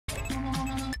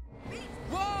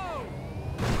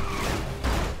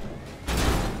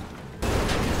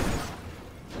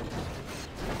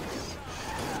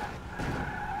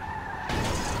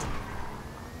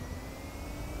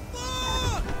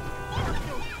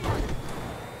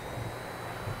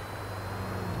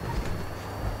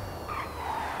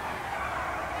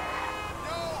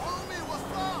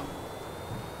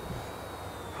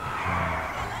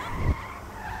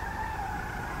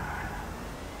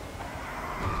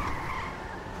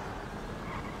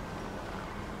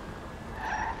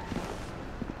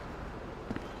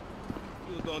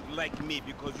don't like me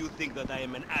because you think that I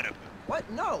am an Arab. What?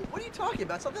 No. What are you talking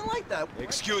about? Something like that.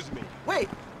 Excuse me. Wait.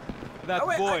 That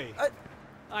wait, boy.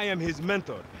 I am his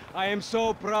mentor. I am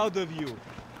so proud of you.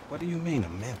 What do you mean, a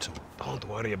mentor? Don't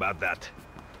worry about that.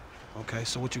 Okay,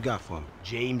 so what you got for me?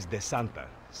 James DeSanta.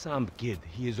 Some kid.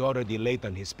 He is already late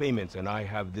on his payments, and I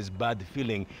have this bad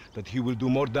feeling that he will do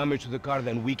more damage to the car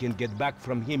than we can get back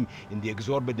from him in the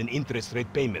exorbitant interest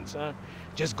rate payments, huh?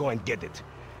 Just go and get it.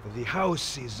 The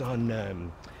house is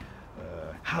on,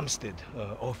 Hampstead,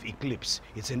 off Eclipse.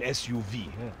 It's an SUV,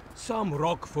 huh? Some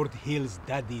Rockford Hills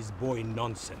daddy's boy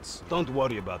nonsense. Don't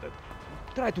worry about it.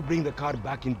 Try to bring the car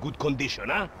back in good condition,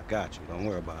 huh? I got you, don't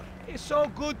worry about it. It's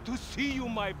so good to see you,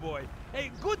 my boy.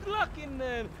 Hey, good luck in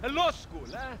law school,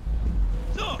 huh?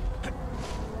 So,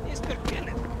 Mr.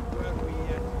 Kenneth, where are we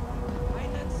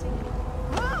financing?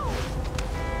 Whoa!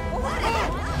 What is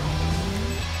it?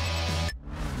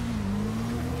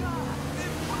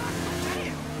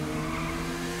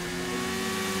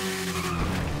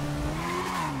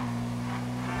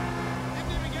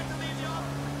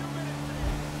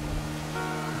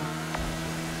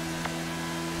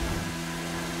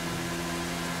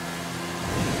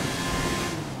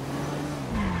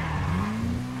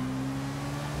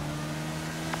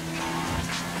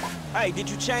 Hey, did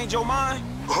you change your mind?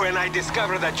 When I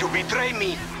discover that you betray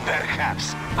me,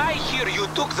 perhaps. I hear you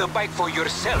took the bike for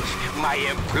yourself, my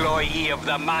employee of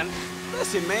the month.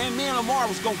 Listen, man, me and Lamar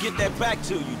was gonna get that back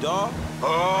to you, dawg.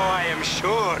 Oh, I am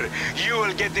sure. You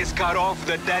will get this car off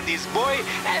the daddy's boy,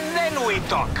 and then we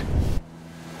talk.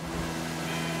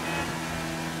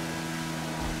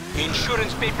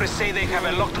 Insurance papers say they have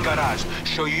a locked garage,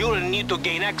 so you'll need to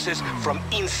gain access from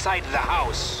inside the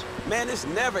house. Man, it's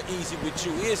never easy with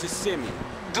you, is it, Simeon?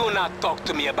 Do not talk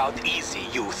to me about easy,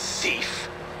 you thief.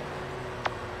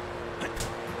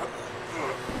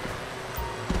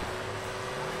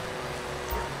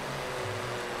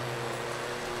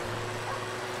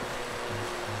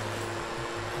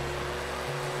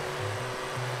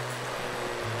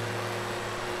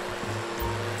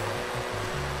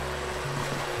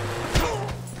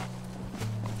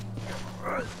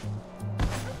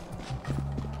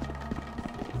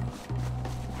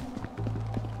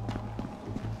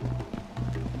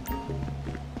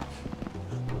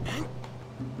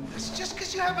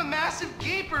 You have a massive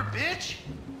gaper, bitch!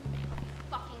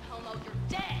 Fucking homo, you're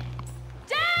dead!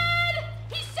 Dad!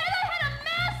 He said I had a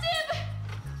massive...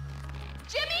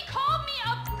 Jimmy called me a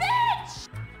bitch!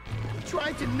 You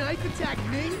tried to knife attack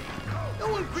me?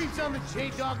 No one creeps on the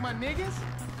J-Dog, my niggas!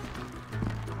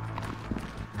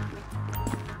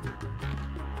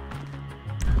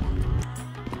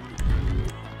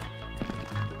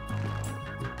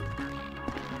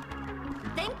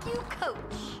 Thank you, Coach.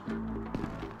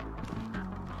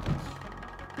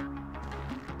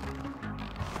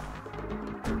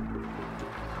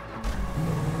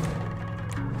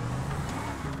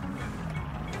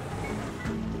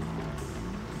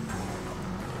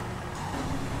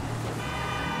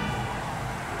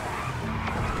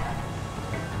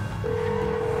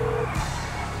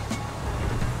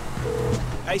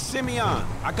 Hey, Simeon,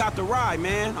 I got the ride,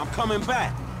 man. I'm coming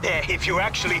back. If you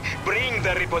actually bring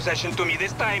the repossession to me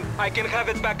this time, I can have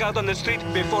it back out on the street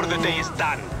before the day is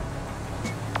done.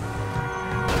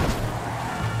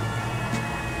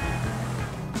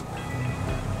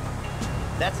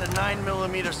 That's a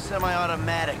 9mm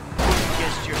semi-automatic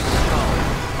against your skull.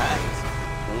 Right.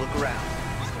 Don't look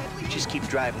around. You just keep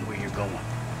driving where you're going.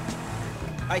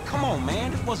 Hey, come on,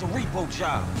 man. This was a repo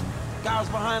job. Guy was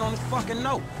behind on his fucking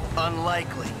note.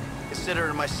 Unlikely,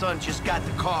 considering my son just got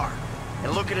the car.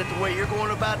 And looking at the way you're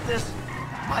going about this,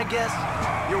 my guess,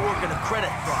 you're working a credit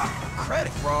fraud.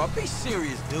 Credit fraud? Be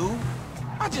serious, dude.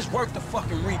 I just worked the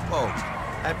fucking repo.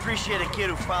 I appreciate a kid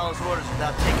who follows orders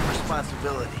without taking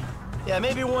responsibility. Yeah,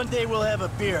 maybe one day we'll have a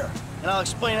beer, and I'll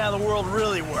explain how the world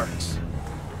really works.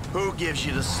 Who gives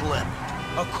you the slip?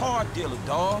 A car dealer,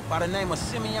 dawg, by the name of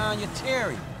Simeon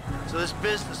Yeteri. So this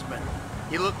businessman,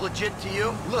 he look legit to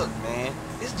you? Look, man,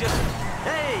 it's just...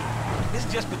 Hey! It's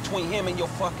just between him and your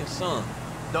fucking son.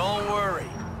 Don't worry.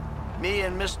 Me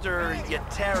and Mr.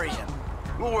 Yetarian,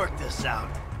 we'll work this out.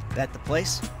 That the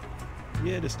place?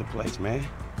 Yeah, this the place, man.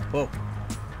 Whoa.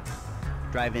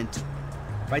 Drive into it.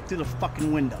 Right through the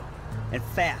fucking window. And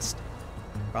fast.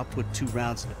 Or I'll put 2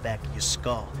 rounds in the back of your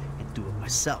skull and do it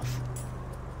myself.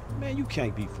 Man, you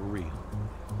can't be for real.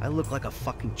 I look like a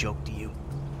fucking joke to you.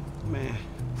 Man,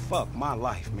 fuck my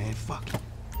life, man. Fuck it.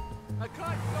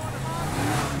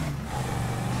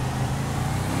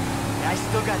 I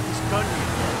still got this gun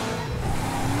here.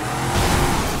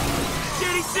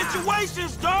 Shitty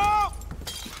situations, dawg!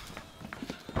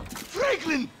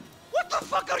 Franklin! What the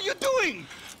fuck are you doing?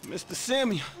 Mr.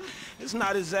 Simeon, it's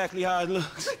not exactly how it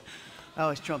looks. I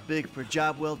always trump big for a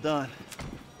job well done.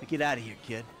 Now get out of here,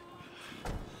 kid.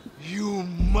 You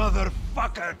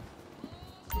motherfucker!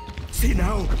 See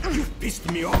now, you've pissed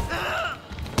me off.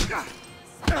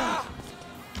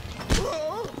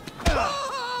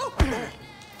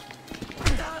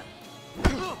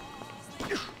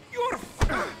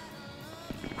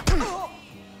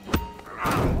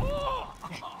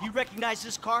 You recognize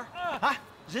this car? Huh?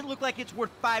 Does it look like it's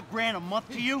worth $5 grand a month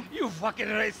to you? You fucking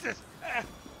racist!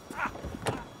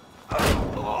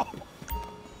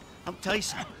 I'll tell you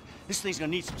something. This thing's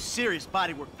gonna need some serious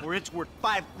body work for it's worth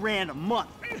 $5 grand a month.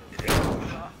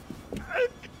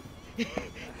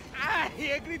 He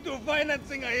agreed to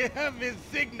financing. I have his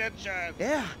signature.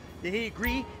 Yeah, did he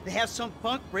agree to have some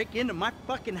punk break into my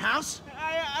fucking house?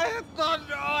 I don't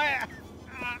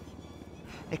know.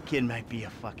 That kid might be a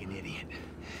fucking idiot,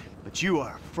 but you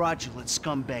are a fraudulent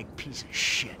scumbag piece of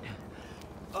shit.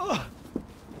 Ugh.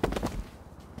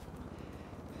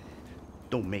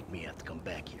 Don't make me have to come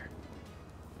back here.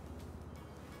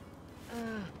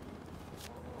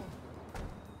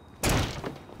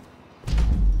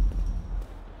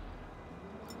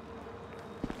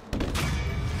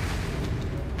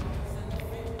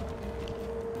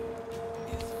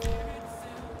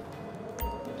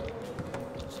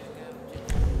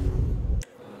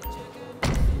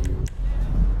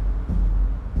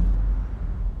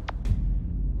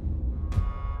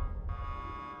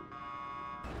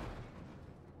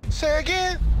 Say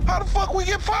again? How the fuck we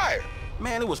get fired?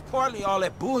 Man, it was partly all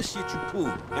that bullshit you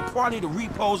pulled, and partly the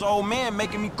repo's old man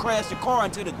making me crash the car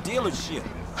into the dealership.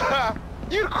 Ha!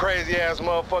 You the crazy ass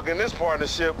motherfucker in this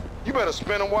partnership. You better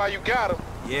spin him while you got him.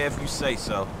 Yeah, if you say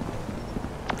so.